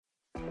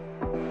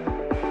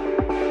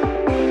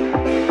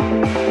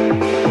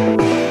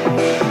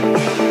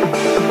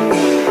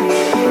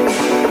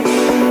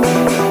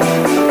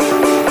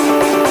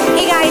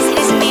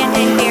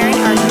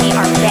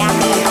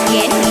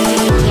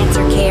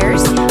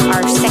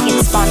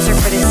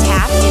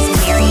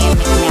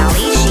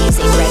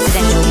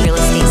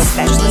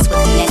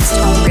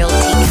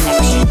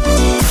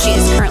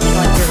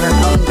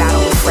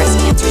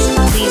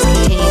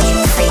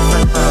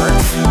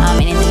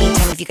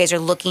guys are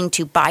looking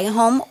to buy a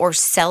home or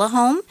sell a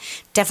home,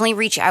 definitely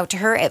reach out to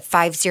her at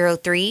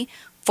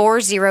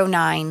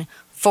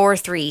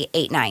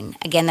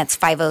 503-409-4389. Again, that's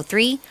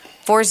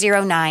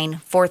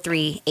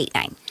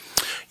 503-409-4389.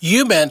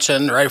 You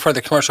mentioned right before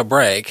the commercial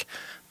break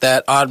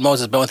that Odd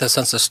Moses has been with us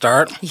since the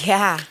start.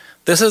 Yeah.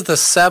 This is the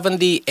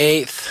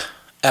 78th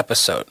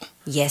episode.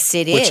 Yes,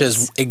 it is. Which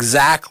is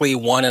exactly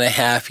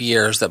 1.5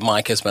 years that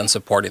Mike has been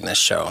supporting this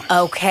show.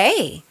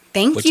 Okay.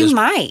 Thank you,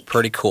 Mike.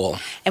 Pretty cool.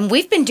 And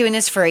we've been doing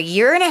this for 1.5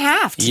 years today.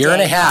 1.5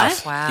 years. Huh?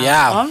 Wow.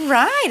 Yeah. All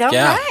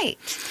right.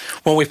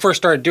 When we first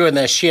started doing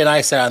this, she and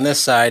I sat on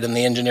this side and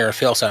the engineer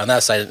Phil sat on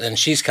that side. And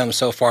she's come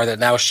so far that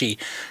now she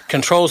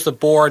controls the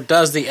board,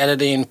 does the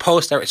editing,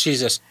 posts everything.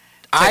 She's just...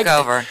 Took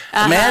over.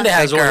 Amanda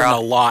has learned a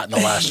lot in the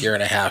last 1.5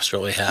 years, she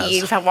really has.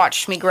 You've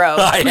watched me grow.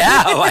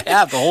 I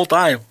have the whole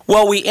time.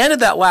 Well, we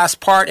ended that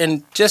last part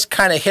and just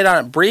kind of hit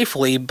on it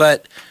briefly,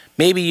 but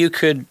maybe you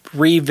could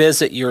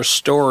revisit your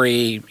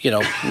story,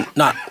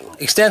 not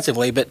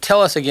extensively, but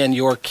tell us again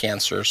your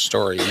cancer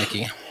story,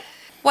 Nikki.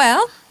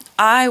 Well,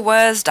 I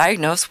was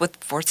diagnosed with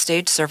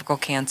 4th-stage cervical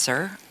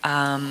cancer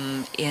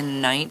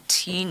in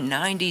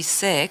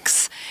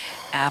 1996.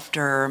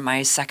 After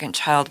my second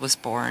child was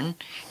born.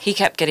 He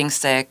kept getting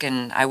sick,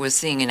 and I was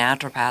seeing a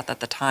naturopath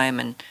at the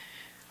time, and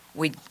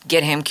we'd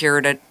get him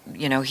cured,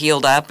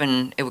 healed up,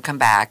 and it would come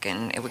back,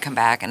 and it would come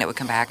back, and it would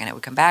come back, and it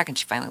would come back, and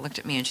she finally looked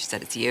at me and she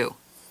said, "It's you."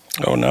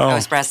 Oh, no. I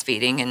was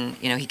breastfeeding, and,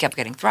 he kept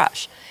getting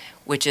thrush,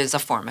 which is a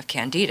form of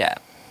candida.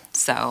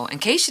 So, in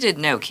case you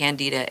didn't know,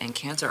 candida and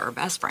cancer are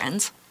best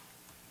friends.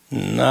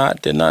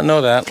 Did not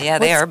know that. Yeah,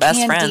 they are best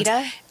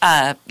candida?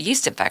 friends.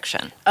 Yeast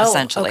infection,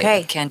 essentially.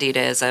 Okay.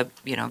 Candida is a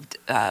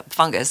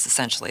fungus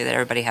essentially that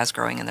everybody has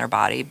growing in their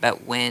body,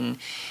 but when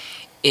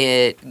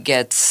it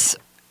gets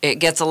a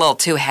little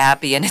too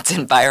happy in its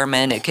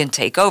environment, it can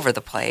take over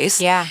the place.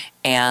 Yeah.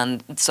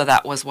 And so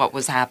that was what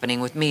was happening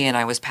with me, and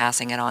I was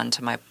passing it on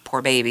to my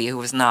poor baby who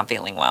was not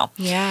feeling well.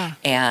 Yeah.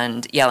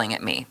 And yelling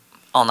at me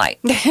all night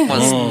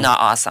was not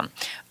awesome.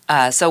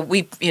 So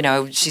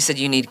she said,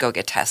 "You need to go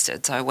get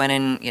tested." So I went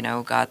in,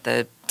 got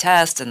the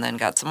test and then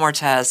got some more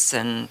tests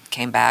and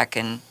came back,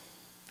 and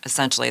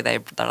essentially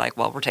they're like,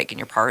 "Well, we're taking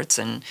your parts,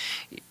 and,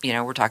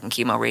 we're talking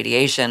chemo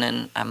radiation."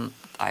 And I'm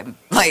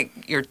like,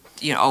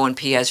 and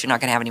P.S., you're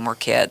not going to have any more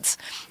kids,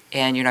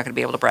 and you're not going to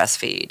be able to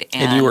breastfeed.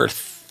 And you were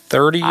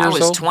 30 years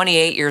old? I was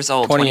 28 years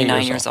old,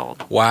 29 years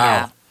old. Wow.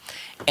 Yeah.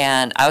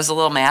 And I was a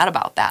little mad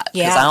about that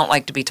because I don't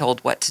like to be told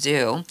what to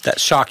do.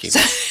 That's shocking.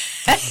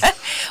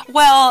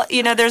 Well,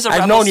 there's a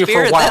rebel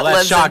spirit that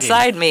lives shocking.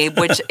 Inside me,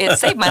 which it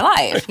saved my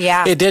life.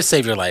 Yeah. It did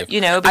save your life.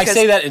 Because, I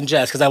say that in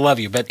jest because I love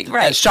you, but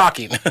it's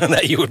shocking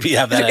that you would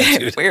have that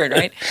attitude. Weird,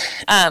 right?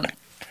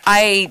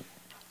 I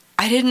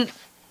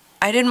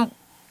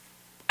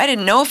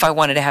didn't know if I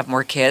wanted to have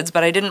more kids,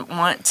 but I didn't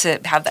want to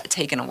have that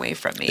taken away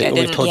from me.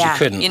 They told you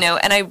couldn't.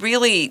 And I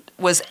really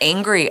was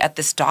angry at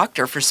this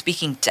doctor for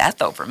speaking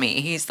death over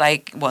me. He's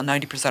like, "Well,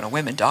 90% of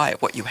women die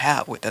of what you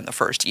have within the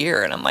first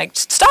year." And I'm like,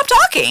 "Stop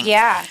talking."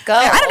 Yeah, go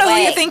I don't know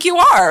away. who you think you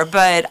are,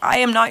 but I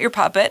am not your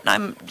puppet, and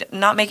I'm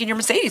not making your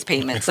Mercedes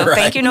payment. So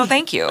thank you, no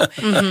thank you.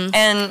 Mm-hmm.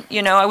 And,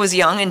 I was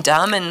young and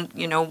dumb and,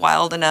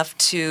 wild enough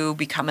to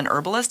become an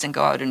herbalist and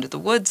go out into the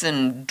woods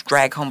and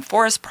drag home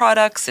forest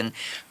products and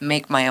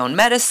make my own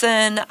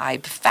medicine. I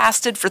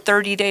fasted for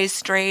 30 days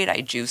straight. I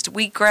juiced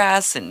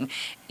wheatgrass and,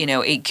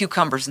 ate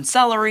cucumbers and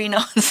celery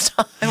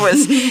nonstop. It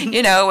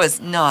was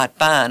not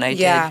fun. I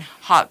did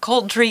hot,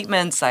 cold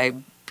treatments. I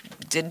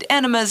did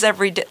enemas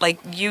every day.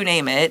 Like, you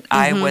name it,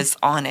 I was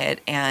on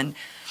it. And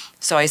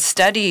so I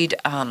studied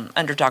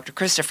under Dr.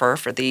 Christopher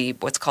for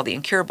what's called the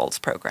Incurables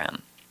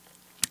program.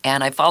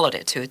 And I followed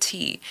it to a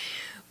T.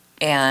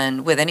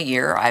 And within a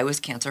year, I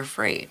was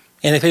cancer-free.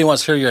 And if anyone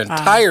wants to hear your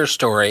entire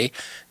story,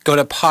 go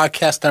to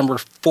podcast number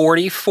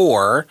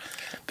 44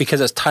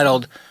 because it's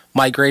titled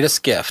My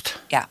Greatest Gift.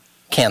 Yeah.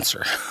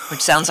 Cancer.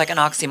 Which sounds like an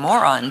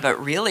oxymoron,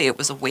 but really it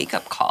was a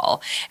wake-up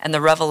call. And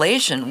the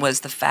revelation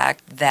was the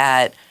fact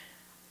that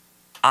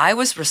I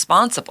was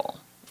responsible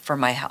for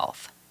my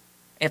health.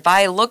 If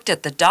I looked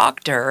at the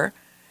doctor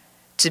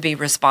to be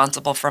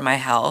responsible for my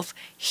health,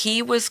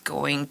 he was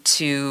going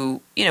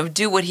to,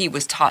 do what he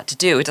was taught to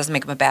do. It doesn't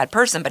make him a bad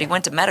person, but he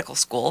went to medical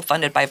school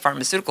funded by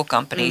pharmaceutical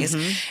companies.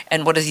 Mm-hmm.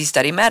 And what does he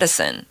study?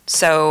 Medicine.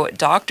 So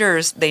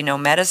doctors, they know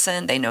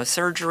medicine, they know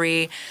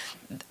surgery.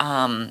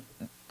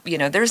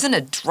 There isn't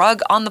a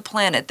drug on the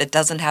planet that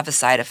doesn't have a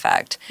side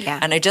effect. Yeah.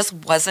 And it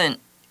just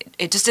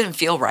didn't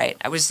feel right.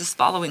 I was just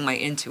following my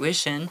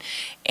intuition,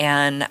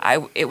 and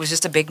it was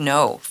just a big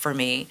no for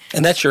me.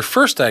 And that's your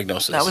first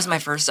diagnosis? That was my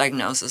first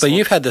diagnosis. But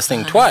you've had this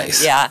thing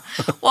twice. Yeah.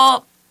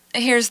 Well,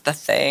 here's the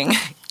thing.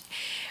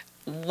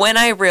 When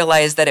I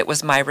realized that it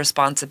was my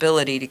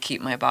responsibility to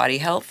keep my body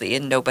healthy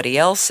and nobody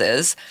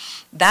else's,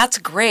 that's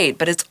great.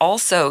 But it's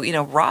also,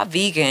 raw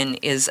vegan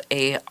is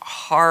a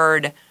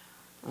hard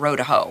row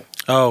to hoe.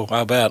 Oh,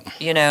 I'll bet.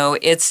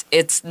 It's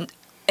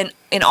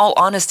in all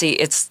honesty,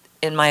 it's,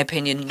 in my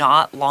opinion,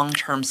 not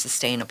long-term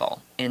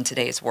sustainable in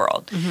today's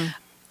world. Mm-hmm.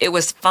 It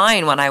was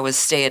fine when I was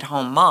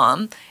stay-at-home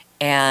mom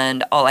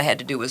And all I had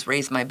to do was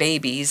raise my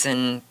babies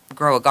and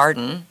grow a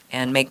garden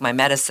and make my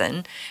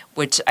medicine,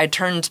 which I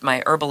turned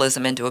my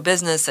herbalism into a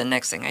business. And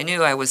next thing I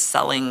knew, I was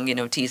selling,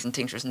 teas and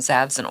tinctures and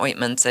salves and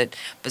ointments at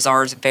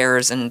bazaars and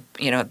fairs, and,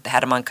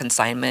 had them on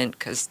consignment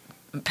because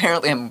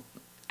apparently I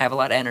have a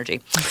lot of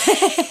energy.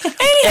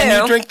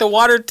 And you drink the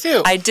water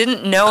too. I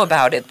didn't know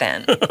about it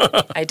then.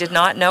 I did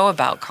not know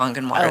about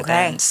Kangen water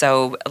then.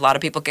 So a lot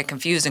of people get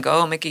confused and go,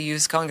 oh, Mickey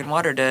used Kangen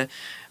water to,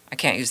 I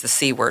can't use the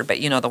C word, but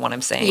you know the one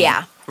I'm saying.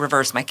 Yeah.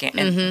 Reverse my can.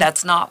 And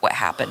that's not what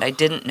happened. I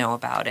didn't know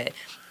about it.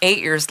 8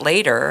 years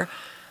later,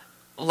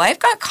 life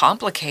got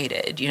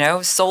complicated,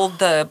 sold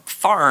the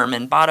farm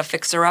and bought a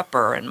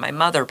fixer-upper, and my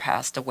mother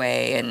passed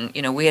away. And,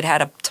 we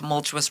had a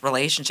tumultuous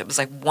relationship. It was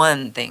like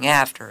one thing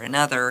after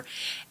another.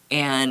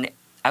 And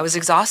I was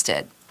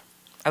exhausted.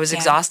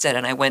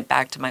 And I went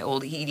back to my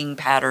old eating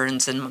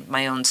patterns and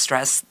my own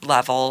stress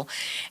level.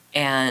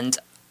 And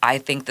I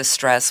think the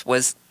stress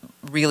was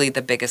really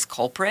the biggest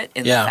culprit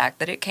in the fact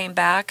that it came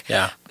back.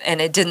 Yeah.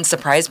 And it didn't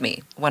surprise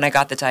me when I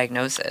got the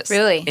diagnosis.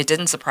 Really? It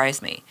didn't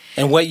surprise me.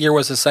 And what year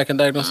was the second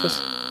diagnosis?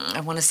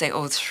 I want to say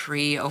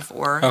 03,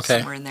 04,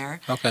 somewhere in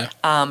there. Okay.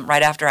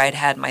 Right after I'd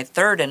had my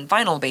third and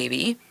final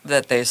baby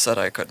that they said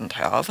I couldn't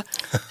have.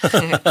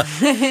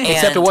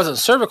 Except it wasn't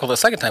cervical the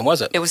second time,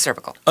 was it? It was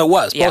cervical. Oh, it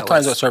was. Both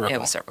times it was cervical. It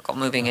was cervical,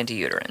 moving into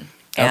uterine.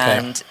 Okay.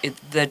 And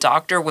the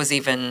doctor was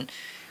even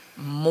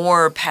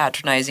more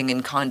patronizing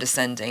and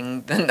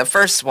condescending than the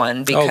first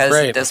one because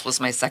this was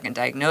my second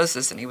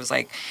diagnosis. And he was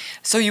like,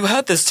 so you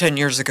had this 10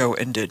 years ago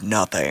and did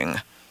nothing.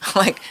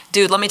 Like,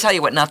 dude, let me tell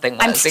you what nothing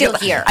was. I'm still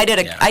here. I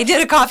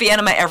did a coffee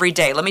enema every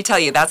day. Let me tell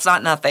you, that's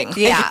not nothing.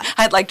 Yeah.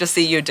 I'd like to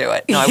see you do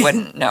it. No, I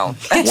wouldn't. No.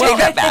 I take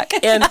that back.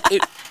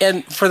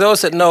 And for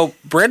those that know,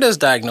 Brenda's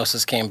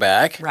diagnosis came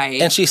back.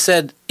 Right. And she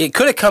said, it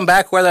could have come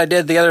back whether I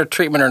did the other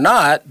treatment or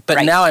not,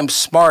 but now I'm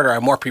smarter.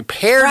 I'm more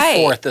prepared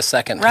for it the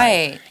second time.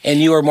 Right. And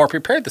you were more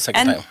prepared the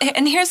second time.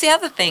 And here's the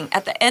other thing.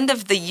 At the end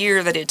of the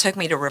year that it took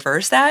me to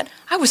reverse that,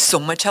 I was so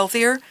much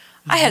healthier.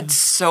 I had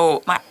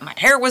my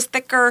hair was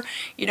thicker,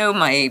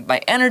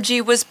 my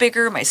energy was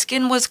bigger, my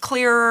skin was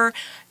clearer.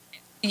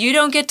 You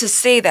don't get to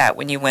say that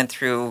when you went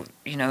through,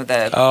 the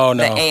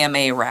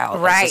AMA route.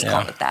 Let's just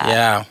call it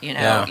that.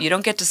 Yeah. You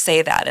don't get to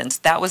say that. And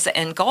that was the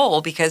end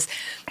goal because,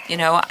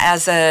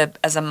 as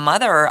a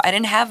mother, I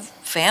didn't have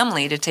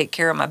family to take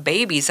care of my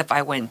babies if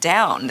I went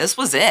down. This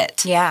was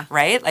it. Yeah.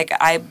 Right? Like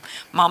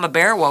Mama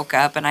Bear woke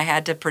up and I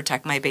had to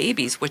protect my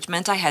babies, which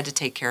meant I had to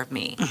take care of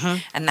me.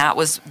 And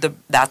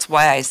that's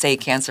why I say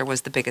cancer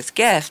was the biggest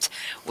gift,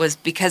 was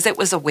because it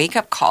was a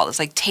wake-up call. It's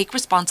like, take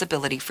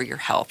responsibility for your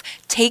health.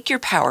 Take your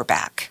power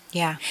back.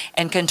 Yeah.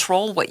 And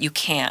control what you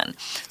can.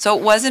 So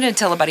it wasn't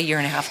until about a year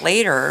and a half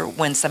later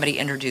when somebody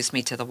introduced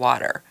me to the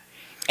water.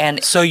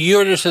 And so you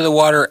were introduced to the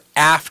water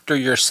after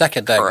your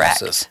second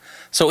diagnosis. Correct.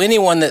 So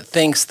anyone that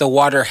thinks the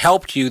water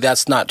helped you,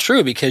 that's not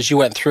true because you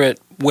went through it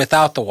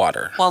without the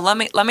water. Well, let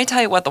me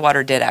tell you what the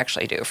water did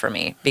actually do for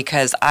me,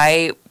 because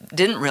I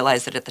didn't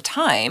realize it at the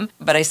time,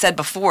 but I said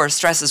before,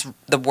 stress is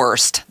the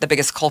worst, the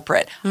biggest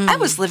culprit. I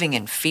was living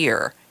in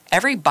fear.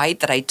 Every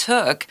bite that I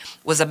took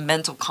was a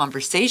mental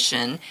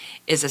conversation.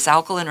 Is this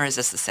alkaline or is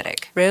this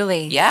acidic?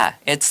 Really? Yeah.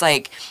 It's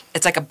like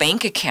a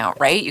bank account,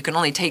 right? You can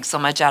only take so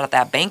much out of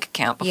that bank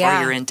account before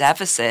you're in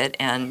deficit,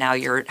 and now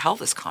your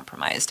health is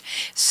compromised.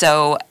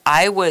 So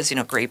I was,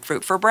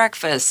 grapefruit for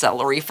breakfast,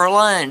 celery for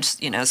lunch,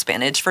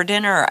 spinach for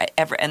dinner.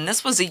 And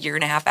this was a year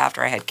and a half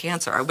after I had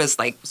cancer. I was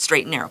like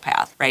straight and narrow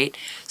path, right?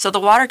 So the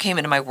water came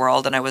into my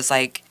world, and I was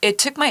like, it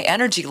took my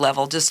energy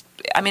level it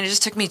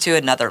just took me to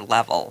another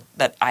level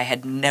that I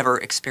had never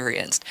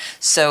experienced.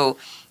 So,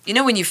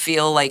 when you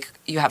feel like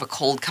you have a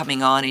cold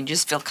coming on and you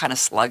just feel kind of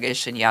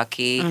sluggish and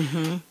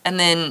yucky, and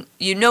then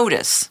you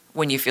notice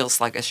when you feel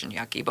sluggish and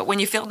yucky, but when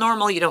you feel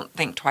normal, you don't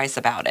think twice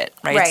about it,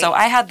 right? So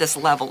I had this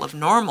level of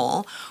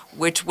normal,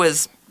 which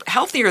was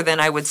healthier than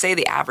I would say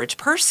the average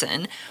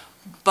person,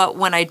 but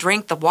when I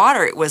drank the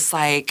water, it was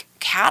like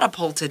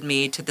catapulted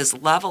me to this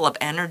level of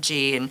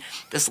energy and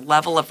this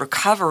level of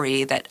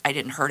recovery that I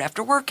didn't hurt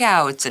after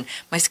workouts, and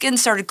my skin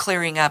started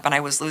clearing up and I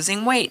was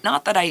losing weight.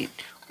 Not that I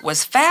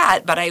was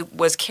fat, but I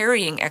was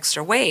carrying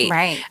extra weight.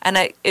 Right. And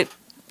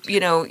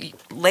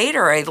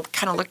later I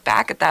kind of looked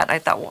back at that and I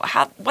thought,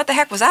 well, what the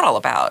heck was that all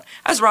about?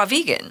 I was raw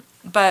vegan.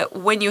 But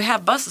when you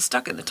have buses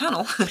stuck in the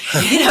tunnel,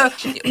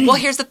 well,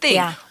 here's the thing.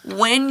 Yeah.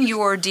 When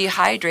you're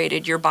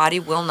dehydrated, your body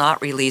will not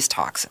release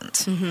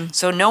toxins.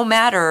 So no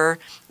matter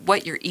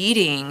what you're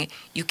eating,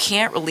 you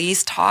can't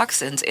release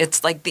toxins.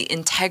 It's like the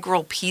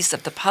integral piece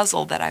of the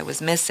puzzle that I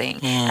was missing.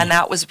 And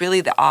that was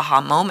really the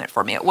aha moment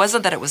for me. It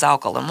wasn't that it was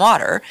alkaline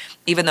water,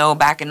 even though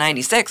back in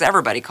 96,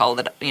 everybody called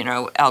it,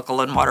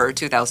 alkaline water, or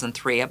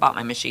 2003. I bought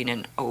my machine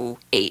in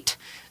 08.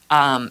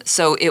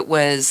 So it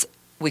was...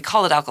 We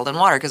call it alkaline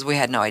water because we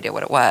had no idea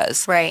what it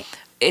was. Right.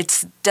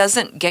 It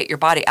doesn't get your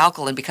body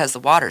alkaline because the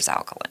water's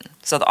alkaline.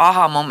 So the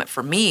aha moment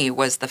for me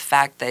was the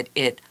fact that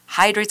it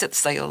hydrates at the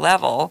cellular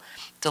level,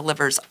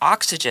 delivers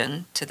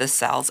oxygen to the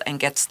cells, and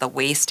gets the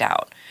waste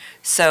out.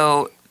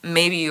 So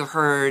maybe you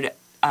heard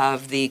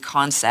of the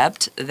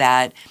concept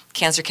that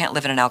cancer can't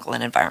live in an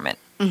alkaline environment.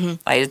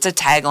 Right? It's a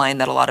tagline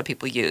that a lot of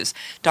people use.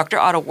 Dr.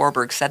 Otto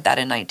Warburg said that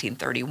in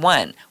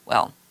 1931.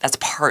 Well, that's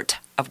part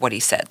of what he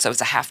said, so it's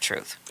a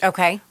half-truth.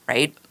 Okay.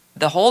 Right?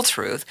 The whole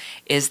truth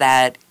is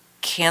that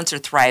cancer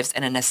thrives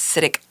in an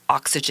acidic,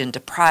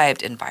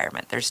 oxygen-deprived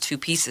environment. There's two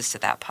pieces to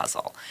that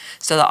puzzle.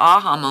 So the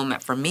aha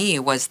moment for me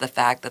was the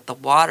fact that the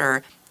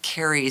water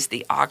carries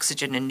the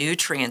oxygen and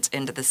nutrients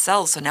into the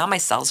cells. So now my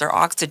cells are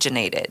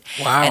oxygenated.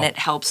 Wow. And it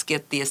helps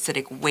get the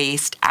acidic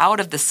waste out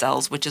of the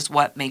cells, which is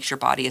what makes your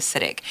body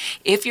acidic.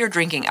 If you're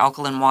drinking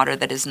alkaline water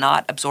that is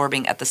not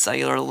absorbing at the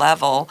cellular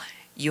level,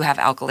 you have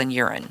alkaline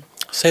urine.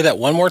 Say that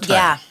one more time.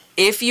 Yeah.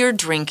 If you're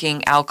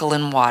drinking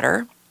alkaline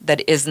water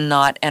that is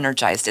not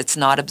energized, it's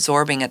not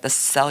absorbing at the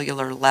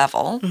cellular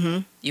level,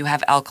 you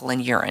have alkaline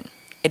urine.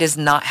 It is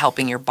not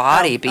helping your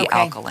body be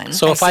alkaline.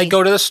 So if I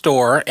go to the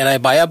store and I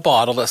buy a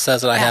bottle that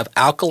says that I have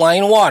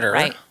alkaline water,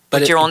 right.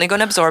 But you're only going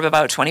to absorb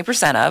about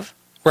 20% of.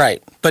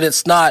 Right, but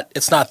it's not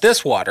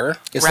this water.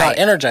 It's Right. not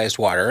energized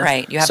water.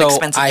 Right, you have so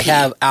expensive I pee.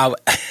 have I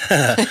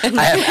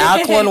have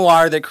alkaline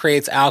water that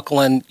creates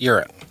alkaline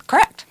urine.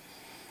 Correct.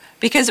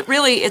 Because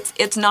really,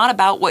 it's not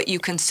about what you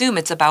consume.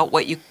 It's about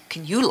what you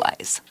can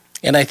utilize.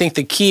 And I think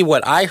the key,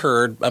 what I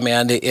heard,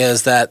 Amanda,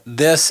 is that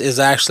this is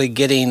actually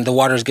the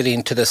water's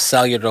getting to the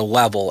cellular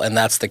level, and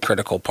that's the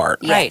critical part.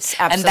 Yes, Right.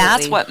 absolutely. And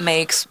that's what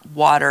makes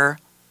water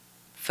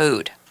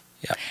food.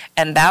 Yeah.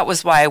 And that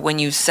was why when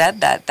you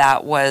said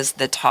that was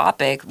the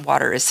topic,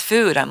 water is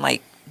food, I'm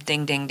like,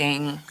 ding, ding,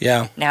 ding.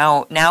 Yeah.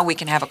 Now we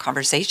can have a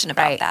conversation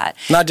about Right. that.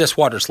 Not just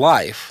water's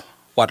life,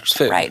 water's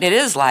food. Right. It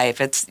is life.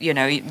 It's,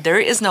 there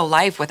is no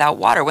life without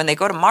water. When they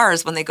go to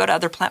Mars, when they go to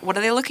other planets, what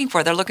are they looking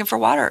for? They're looking for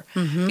water.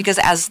 Because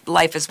as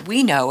life as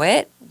we know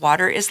it,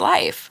 water is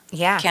life.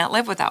 Yeah. Can't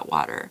live without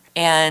water.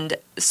 And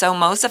so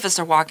most of us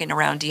are walking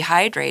around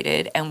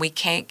dehydrated and we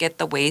can't get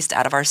the waste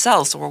out of our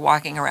cells. So we're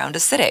walking around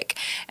acidic.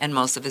 And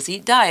most of us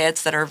eat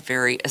diets that are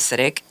very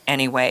acidic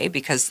anyway,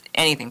 because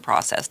anything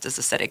processed is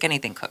acidic,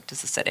 anything cooked is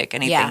acidic,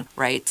 anything,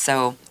 right?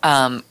 So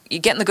you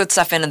getting the good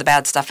stuff in and the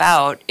bad stuff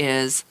out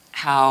is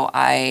how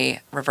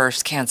I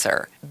reversed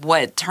cancer.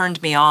 What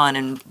turned me on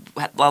and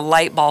a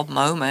light bulb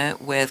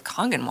moment with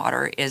Kangen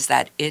water is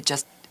that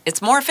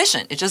it's more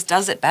efficient. It just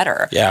does it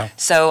better. Yeah.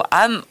 So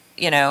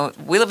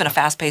we live in a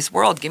fast-paced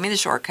world. Give me the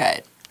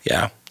shortcut,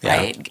 Yeah.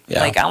 right?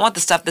 Yeah. Like I want the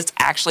stuff that's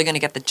actually going to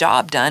get the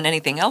job done.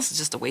 Anything else is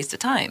just a waste of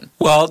time.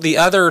 Well, the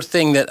other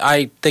thing that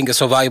I think is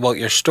so valuable about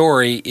your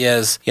story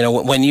is,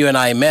 when you and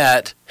I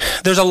met,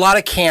 there's a lot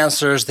of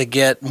cancers that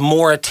get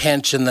more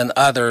attention than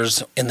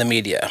others in the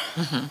media.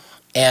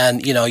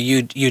 And,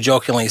 you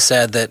jokingly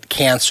said that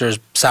cancers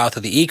south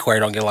of the equator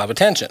don't get a lot of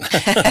attention.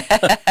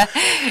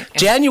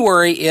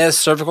 January is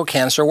Cervical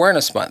Cancer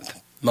Awareness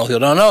Month. Most people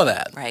don't know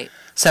that. Right.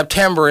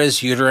 September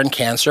is Uterine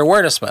Cancer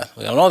Awareness Month.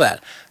 We don't know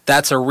that.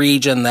 That's a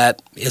region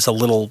that is a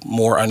little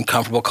more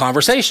uncomfortable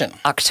conversation.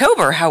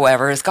 October,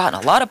 however, has gotten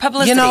a lot of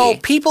publicity.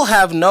 People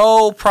have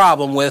no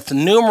problem with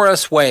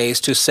numerous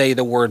ways to say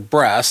the word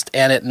breast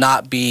and it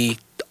not be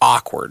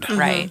awkward.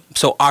 Right.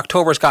 So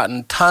October's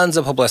gotten tons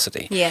of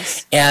publicity.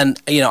 Yes. And,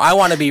 I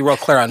want to be real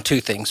clear on two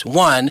things.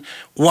 One,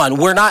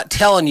 we're not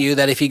telling you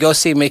that if you go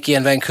see Mickey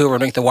in Vancouver and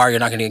drink the water, you're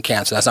not going to get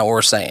cancer. That's not what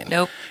we're saying.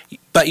 Nope.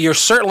 But you're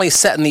certainly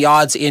setting the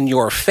odds in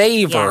your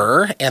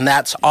favor, and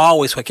that's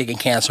always what Kicking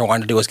Cancer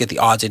wanted to do, is get the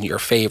odds in your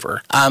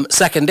favor.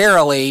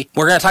 Secondarily,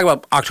 we're going to talk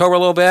about October a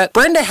little bit.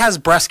 Brenda has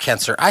breast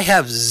cancer. I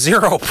have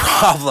zero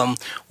problem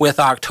with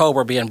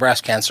October being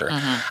breast cancer.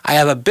 I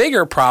have a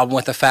bigger problem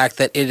with the fact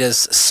that it is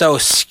so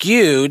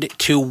skewed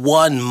to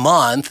 1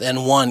 month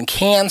and one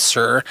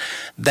cancer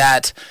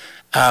that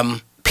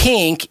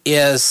pink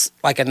is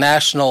like a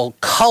national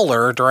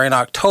color during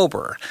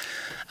October.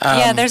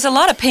 There's a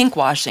lot of pink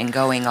washing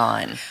going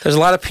on. There's a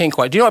lot of pink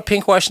washing. Do you know what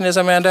pink washing is,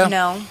 Amanda?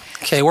 No.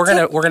 Okay, we're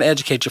gonna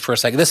educate you for a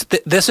second.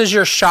 This is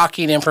your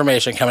shocking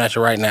information coming at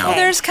you right now. Well,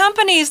 there's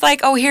companies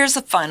like, here's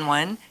a fun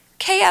one,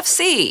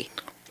 KFC.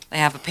 They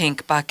have a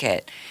pink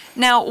bucket.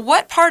 Now,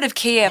 what part of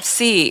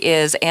KFC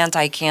is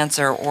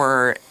anti-cancer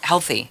or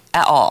healthy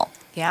at all?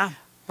 Yeah.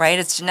 Right?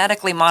 It's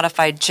genetically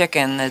modified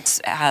chicken that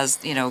has,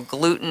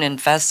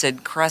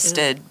 gluten-infested,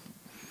 crusted,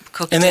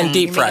 cooked And then in-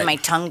 deep You're fried. making my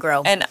tongue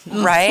grow. And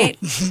right,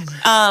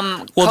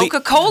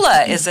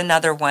 Coca-Cola is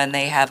another one.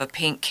 They have a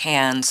pink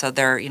can, so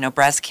they're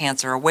breast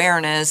cancer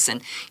awareness,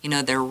 and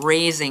they're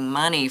raising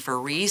money for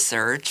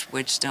research,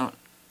 which don't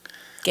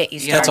Get you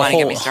you don't started. want to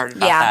get me whole- started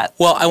about Yeah. that.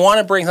 Well, I want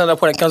to bring something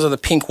up when it comes to the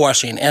pink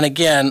washing. And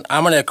again,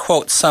 I'm going to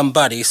quote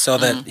somebody so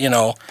that,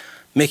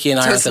 Mickey and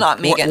I So are it's not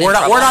me getting in we're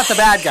trouble. not the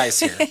bad guys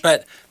here.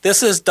 But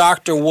this is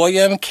Dr.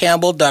 William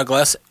Campbell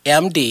Douglas,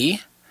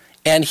 MD,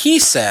 and he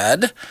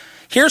said,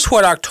 here's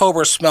what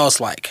October smells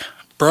like: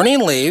 burning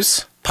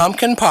leaves,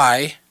 pumpkin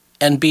pie,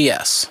 and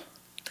BS.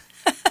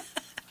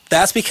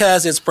 That's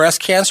because it's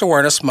Breast Cancer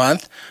Awareness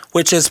Month,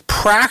 which is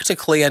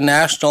practically a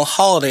national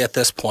holiday at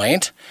this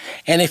point.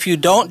 And if you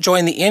don't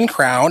join the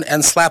in-crowd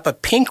and slap a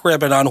pink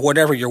ribbon on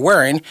whatever you're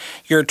wearing,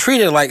 you're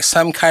treated like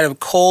some kind of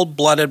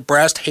cold-blooded,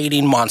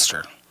 breast-hating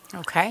monster.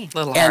 Okay. A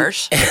little And-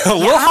 harsh. A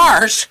little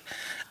harsh.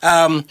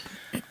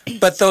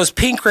 But those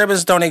pink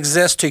ribbons don't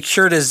exist to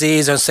cure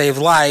disease or save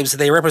lives.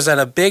 They represent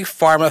a big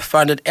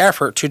pharma-funded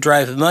effort to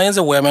drive millions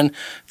of women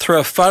through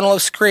a funnel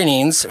of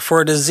screenings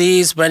for a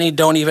disease many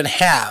don't even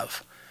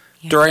have.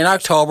 Yeah. During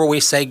October, we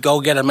say,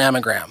 go get a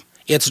mammogram.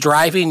 It's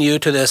driving you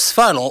to this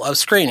funnel of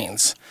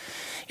screenings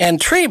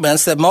and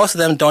treatments that most of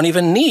them don't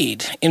even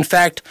need. In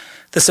fact,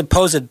 the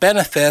supposed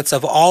benefits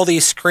of all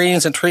these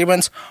screenings and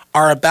treatments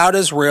are about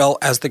as real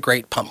as the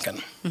Great Pumpkin.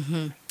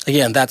 Mm-hmm.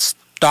 Again, that's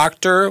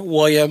Dr.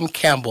 William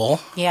Campbell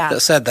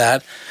that said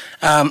that.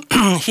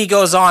 He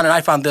goes on, and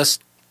I found this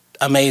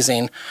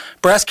amazing.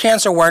 Breast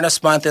Cancer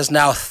Awareness Month is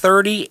now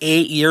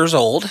 38 years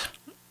old.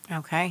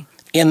 Okay.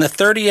 In the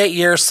 38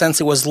 years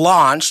since it was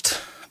launched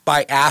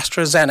by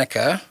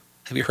AstraZeneca,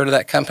 have you heard of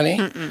that company?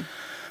 Mm-mm.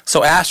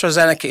 So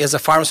AstraZeneca is a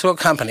pharmaceutical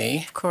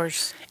company. Of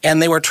course.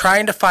 And they were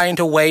trying to find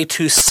a way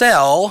to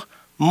sell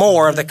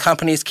more of the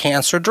company's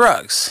cancer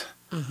drugs.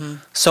 Mm-hmm.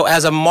 So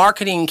as a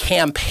marketing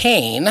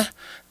campaign,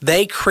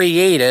 they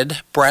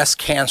created Breast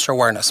Cancer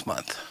Awareness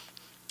Month.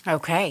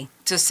 Okay.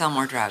 To sell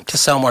more drugs. To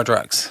sell more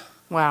drugs.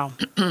 Wow.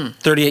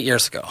 38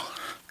 years ago.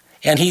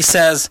 And he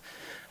says,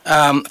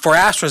 for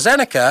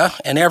AstraZeneca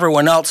and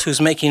everyone else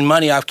who's making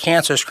money off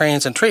cancer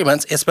screenings and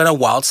treatments, it's been a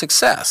wild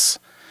success.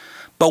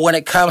 But when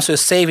it comes to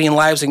saving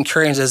lives and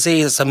curing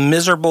disease, it's a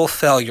miserable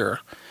failure.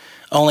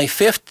 Only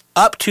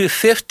up to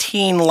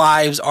 15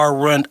 lives are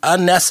ruined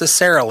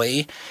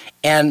unnecessarily,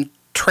 and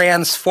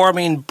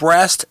transforming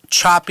breast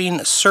chopping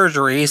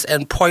surgeries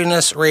and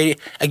poisonous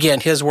again,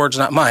 his words,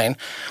 not mine,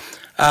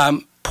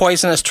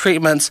 poisonous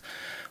treatments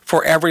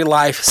for every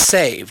life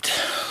saved.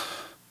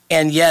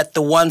 And yet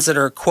the ones that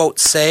are, quote,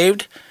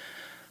 saved,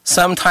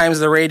 sometimes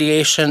the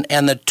radiation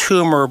and the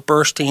tumor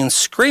bursting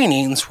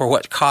screenings were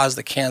what caused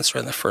the cancer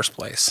in the first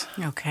place.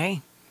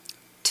 Okay.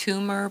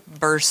 Tumor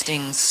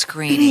bursting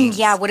screenings.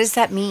 Yeah, what does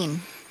that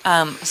mean?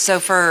 So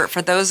for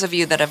those of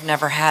you that have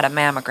never had a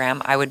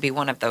mammogram, I would be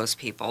one of those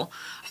people.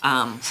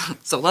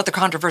 So let the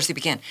controversy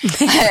begin.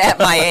 At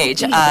my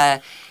age,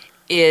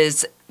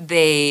 is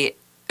they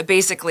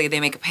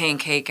make a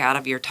pancake out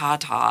of your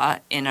taata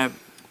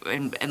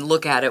and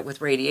look at it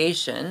with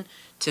radiation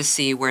to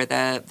see where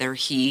their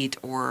heat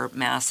or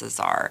masses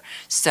are.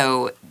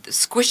 So the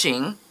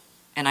squishing,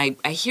 and I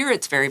hear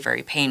it's very,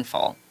 very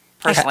painful.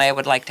 Personally, I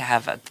would like to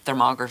have a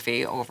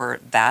thermography over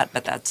that,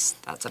 but that's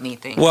a me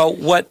thing. Well,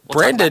 what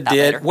Brenda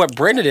did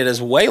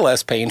is way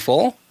less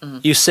painful. Mm-hmm.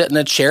 You sit in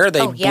a chair,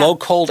 they blow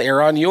cold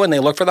air on you, and they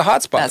look for the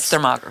hot spots.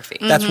 That's thermography.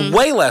 Mm-hmm. That's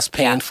way less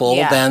painful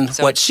than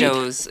so what it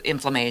shows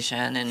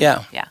inflammation and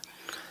yeah.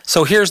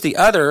 So here's the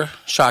other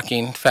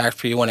shocking fact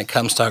for you when it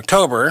comes to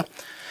October.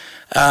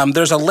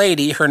 There's a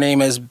lady, her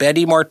name is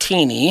Betty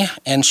Martini,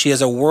 and she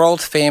is a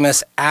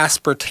world-famous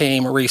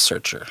aspartame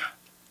researcher.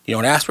 You know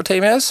what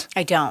aspartame is?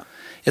 I don't.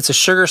 It's a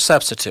sugar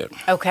substitute.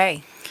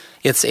 Okay.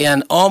 It's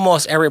in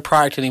almost every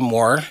product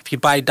anymore. If you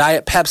buy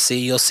Diet Pepsi,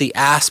 you'll see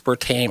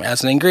aspartame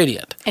as an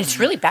ingredient. And it's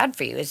really bad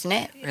for you, isn't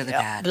it? Really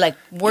bad. Like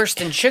worse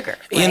than sugar.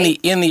 Right?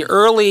 In the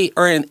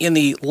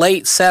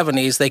late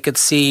 70s, they could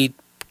see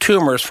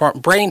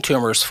brain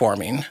tumors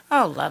forming.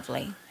 Oh,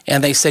 lovely.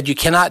 And they said you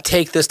cannot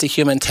take this to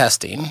human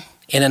testing.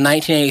 And in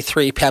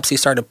 1983, Pepsi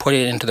started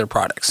putting it into their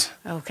products.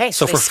 Okay,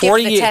 so for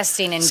 40 years,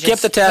 skip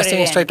the testing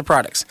and straight to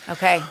products.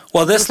 Okay.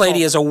 Well, this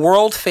lady is a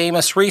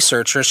world-famous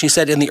researcher. She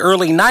said in the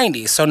early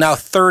 90s, so now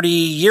 30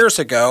 years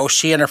ago,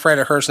 she and a friend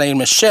of hers named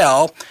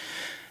Michelle,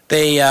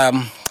 she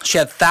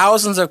had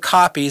thousands of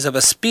copies of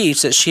a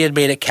speech that she had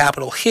made at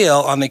Capitol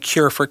Hill on the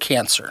cure for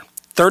cancer.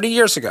 30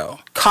 years ago,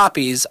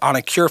 copies on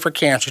a cure for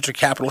cancer to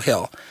Capitol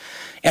Hill.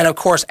 And, of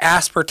course,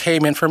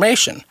 aspartame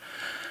information.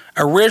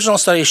 Original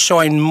studies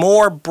showing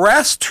more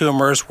breast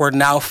tumors were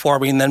now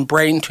forming than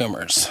brain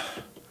tumors.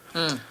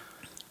 Mm.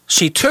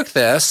 She took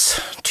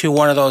this to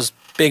one of those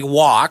big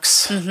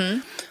walks. Mm-hmm.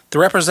 The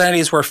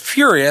representatives were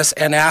furious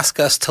and asked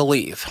us to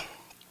leave.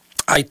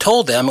 I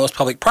told them it was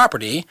public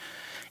property,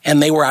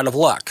 and they were out of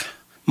luck.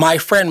 My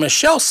friend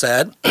Michelle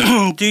said,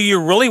 do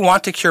you really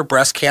want to cure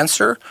breast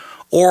cancer,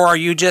 or are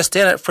you just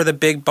in it for the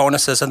big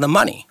bonuses and the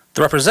money?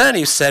 The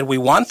representatives said, we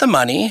want the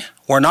money,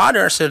 we're not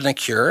interested in a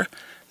cure,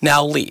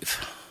 now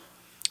leave.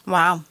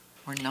 Wow.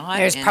 We're not.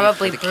 There's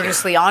probably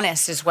brutally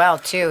honest as well,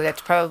 too. That's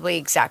probably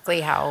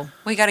exactly how.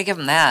 We got to give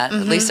them that.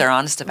 Mm-hmm. At least they're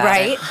honest about it.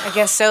 Right? I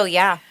guess so,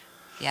 yeah.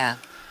 Yeah.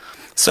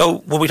 So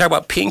when we talk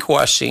about pink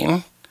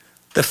washing,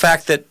 the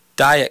fact that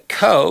Diet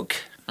Coke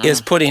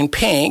is putting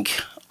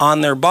pink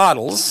on their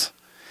bottles,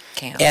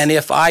 and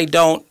if I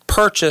don't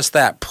purchase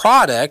that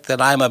product,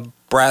 then I'm a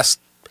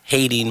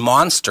breast-hating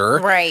monster.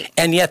 Right.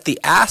 And yet the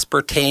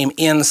aspartame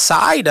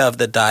inside of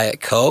the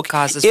Diet Coke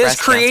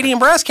is creating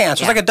breast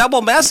cancer. Yeah. It's like a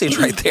double message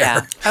right there.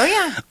 Yeah. Oh,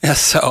 yeah.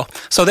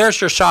 So there's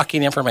your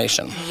shocking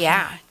information.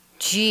 Yeah.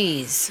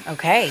 Jeez.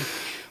 Okay.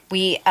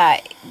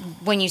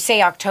 When you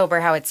say October,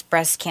 how it's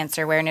Breast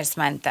Cancer Awareness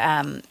Month,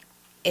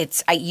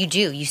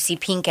 you see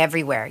pink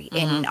everywhere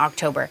in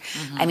October.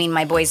 Mm-hmm. I mean,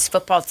 my boys'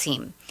 football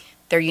team,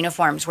 their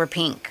uniforms were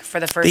pink for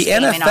the first The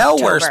game in NFL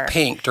October. wears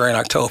pink during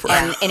October.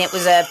 And it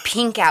was a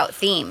pink out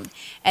theme.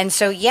 And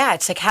so, yeah,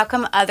 it's like, how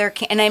come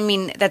and I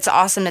mean, that's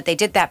awesome that they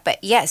did that.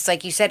 But yes,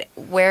 like you said,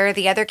 where are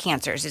the other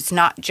cancers? It's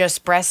not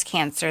just breast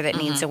cancer that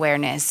needs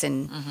awareness.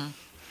 And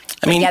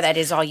I mean, yeah, that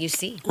is all you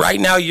see. right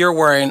now you're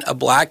wearing a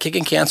black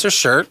Kicking Cancer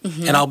shirt,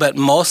 and I'll bet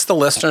most of the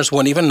listeners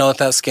wouldn't even know that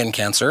that's skin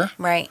cancer.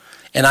 Right.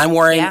 And I'm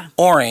wearing Yeah.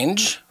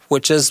 orange,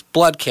 which is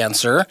blood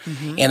cancer.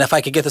 And if I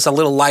could get this a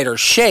little lighter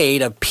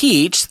shade of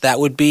peach, that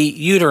would be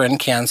uterine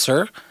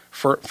cancer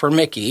for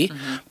Mickey.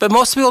 But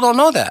most people don't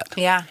know that.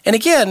 Yeah. And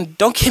again,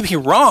 don't get me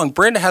wrong,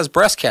 Brenda has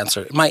breast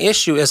cancer. My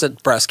issue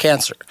isn't breast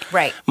cancer.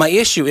 Right. My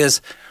issue is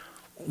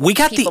we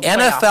got People the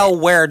play off NFL it.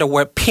 wear to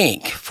wear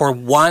pink for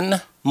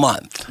 1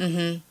 month.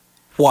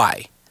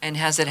 Why? And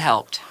has it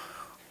helped?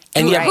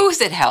 And yet, Right.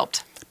 Who's it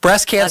helped?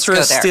 breast cancer go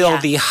is there, still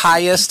yeah. the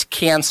highest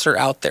cancer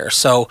out there.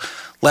 So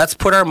let's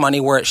put our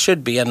money where it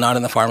should be and not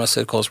in the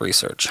pharmaceuticals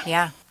research.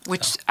 Yeah.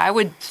 Which I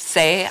would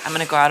say, I'm going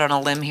to go out on a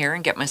limb here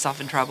and get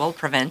myself in trouble.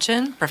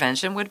 Prevention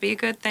would be a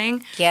good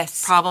thing.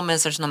 Yes. Problem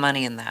is there's no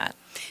money in that.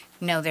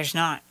 No, there's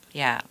not.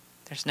 Yeah,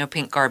 there's no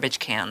pink garbage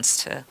cans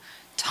to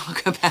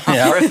talk about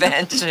Yeah.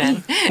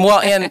 prevention.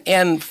 Well,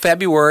 and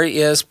February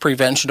is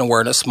Prevention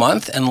Awareness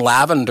Month, and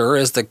lavender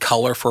is the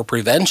color for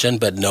prevention,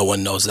 but no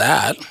one knows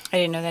that. I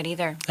didn't know that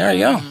either. There you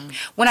go.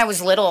 When I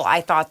was little,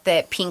 I thought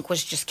that pink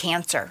was just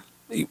cancer.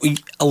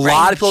 A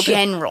lot of people in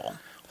general.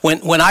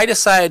 When I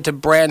decided to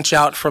branch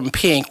out from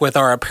pink with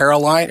our apparel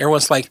line,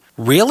 everyone's like,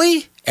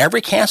 really? Every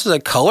cancer is a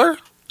color?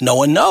 No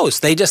one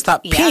knows. They just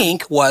thought Yeah.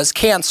 pink was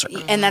cancer.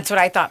 And that's what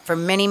I thought for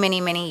many, many,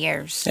 many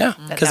years. Yeah,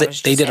 That because that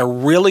was they just did a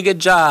it. really good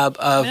job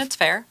of And it's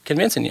fair.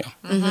 convincing you.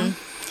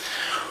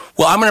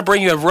 Well, I'm going to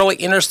bring you a really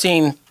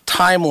interesting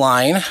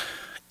timeline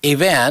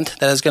event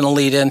that is going to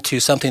lead into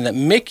something that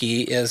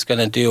Mickey is going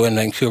to do in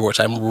Vancouver, which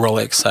I'm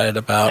really excited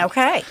about.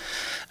 Okay.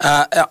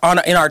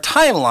 In our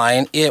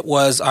timeline, it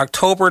was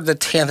October the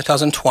 10th,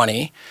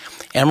 2020.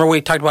 And remember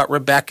we talked about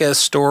Rebecca's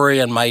story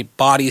and my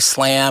body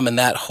slam and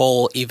that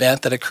whole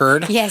event that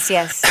occurred? Yes,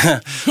 yes.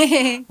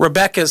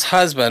 Rebecca's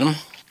husband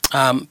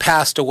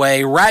passed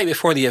away right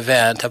before the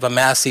event of a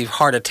massive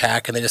heart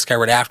attack, and they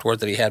discovered afterwards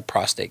that he had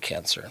prostate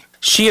cancer.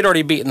 She had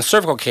already beaten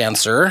cervical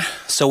cancer,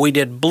 so we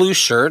did blue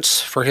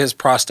shirts for his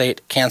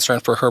prostate cancer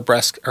and for her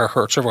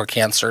her cervical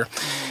cancer.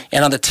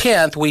 And on the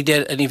 10th, we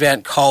did an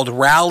event called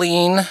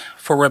Rallying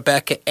for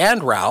Rebecca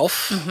and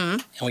Ralph,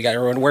 and we got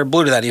everyone to wear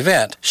blue to that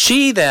event.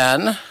 She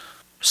then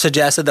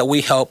suggested that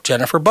we help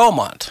Jennifer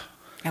Beaumont.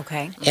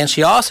 Okay. And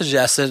she also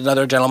suggested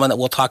another gentleman that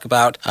we'll talk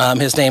about.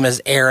 His name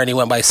is Aaron. He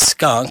went by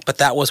Skunk, but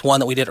that was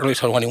one that we did early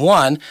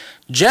 2021.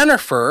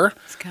 Jennifer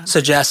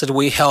suggested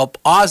we help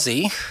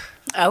Ozzy,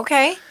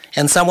 Okay.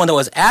 and someone that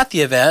was at the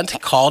event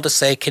called to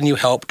say, can you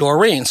help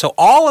Doreen? So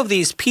all of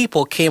these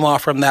people came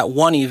off from that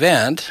one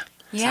event,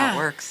 That's how it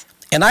works.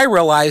 and I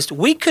realized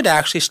we could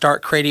actually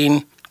start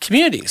creating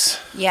communities,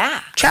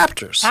 Yeah.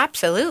 chapters.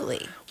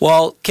 Absolutely.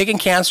 Well, Kicking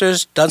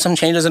Cancer's done some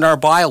changes in our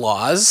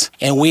bylaws,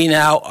 and we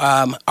now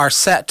are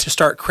set to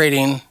start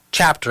creating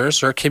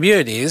chapters or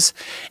communities,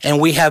 and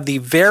we have the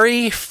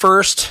very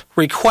first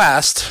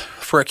request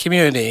for a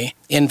community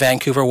in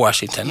Vancouver,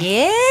 Washington.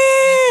 Yes.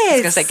 I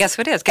was going to say, guess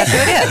who it is? Guess who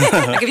it is?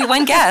 I'll give you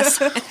one guess.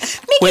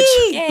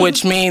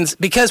 Which means,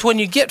 because when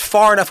you get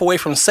far enough away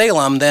from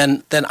Salem,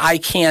 then I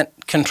can't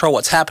control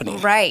what's happening.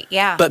 Right,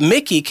 yeah. But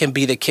Mickey can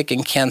be the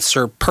Kicking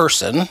Cancer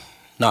person,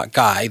 not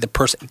guy, the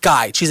person,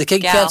 guide. She's a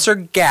Kicking Gal. Cancer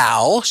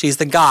gal. She's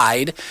the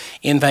guide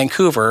in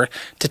Vancouver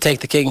to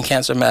take the Kicking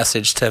Cancer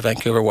message to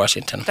Vancouver,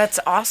 Washington. That's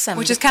awesome.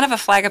 Which is kind of a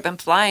flag I've been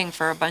flying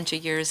for a bunch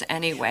of years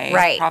anyway.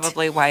 Right.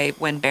 Probably why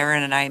when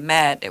Barron and I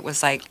met, it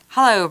was like,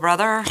 hello,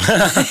 brother.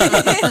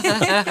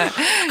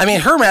 I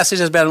mean, her message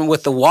has been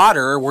with the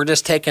water. We're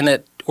just taking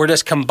it, we're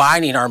just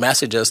combining our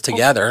messages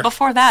together.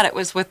 Before that, it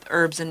was with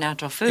herbs and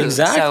natural foods.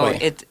 Exactly.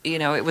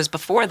 So it was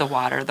before the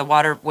water. The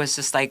water was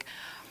just like,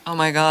 oh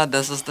my God,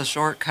 this is the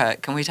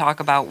shortcut. Can we talk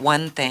about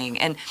one thing?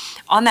 And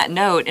on that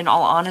note, in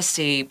all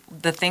honesty,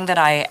 the thing that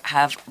I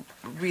have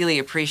really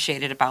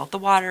appreciated about the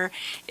water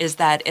is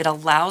that it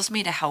allows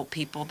me to help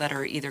people that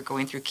are either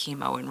going through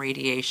chemo and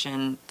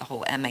radiation, the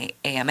whole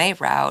AMA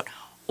route,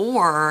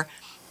 or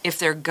if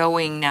they're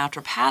going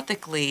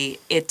naturopathically,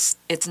 it's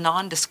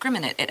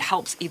non-discriminate. It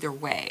helps either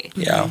way.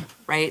 Yeah.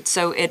 Right?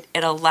 So it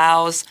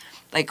allows,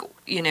 like,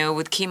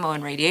 with chemo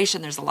and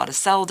radiation, there's a lot of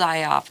cell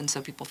die-off, and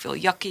so people feel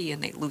yucky,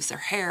 and they lose their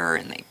hair,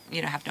 and they,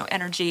 have no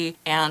energy.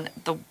 And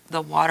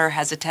the water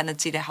has a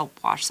tendency to help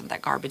wash some of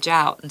that garbage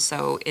out, and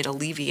so it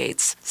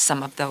alleviates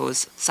some of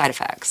those side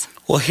effects.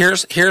 Well,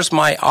 here's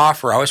my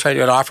offer. I always try to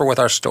do an offer with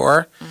our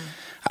store.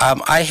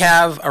 I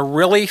have a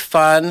really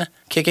fun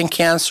Kicking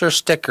Cancer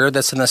sticker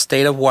that's in the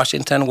state of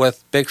Washington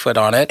with Bigfoot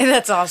on it.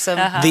 That's awesome.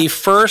 The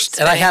first,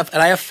 and I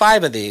have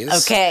 5 of these.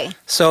 Okay.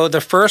 So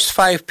the first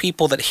 5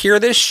 people that hear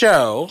this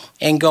show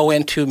and go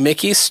into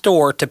Mickey's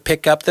store to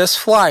pick up this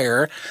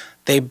flyer,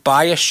 they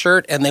buy a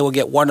shirt and they will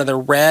get one of the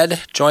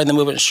red Join the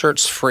Movement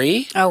shirts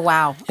free. Oh,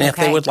 wow. And if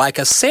they would like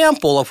a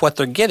sample of what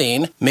they're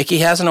getting, Mickey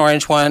has an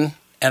orange one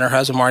and her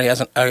husband Marty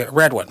has a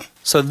red one.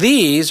 So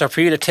these are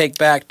for you to take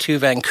back to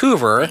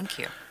Vancouver. Thank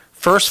you.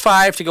 First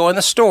 5 to go in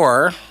the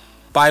store,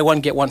 buy one,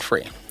 get one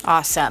free.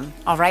 Awesome.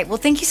 All right. Well,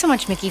 thank you so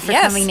much, Mickey, for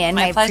Yes, coming in.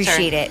 my I pleasure.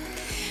 appreciate it.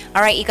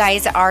 All right, you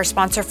guys, our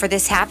sponsor for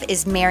this half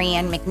is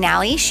Marianne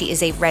McNally. She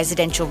is a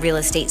residential real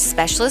estate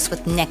specialist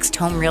with Next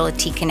Home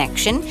Realty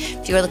Connection.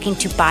 If you are looking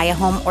to buy a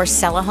home or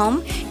sell a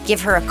home, give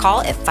her a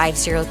call at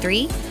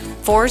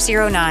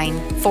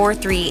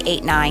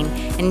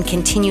 503-409-4389 and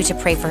continue to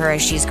pray for her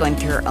as she's going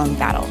through her own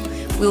battle.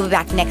 We will be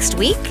back next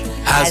week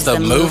As the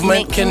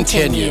movement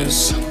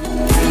continues.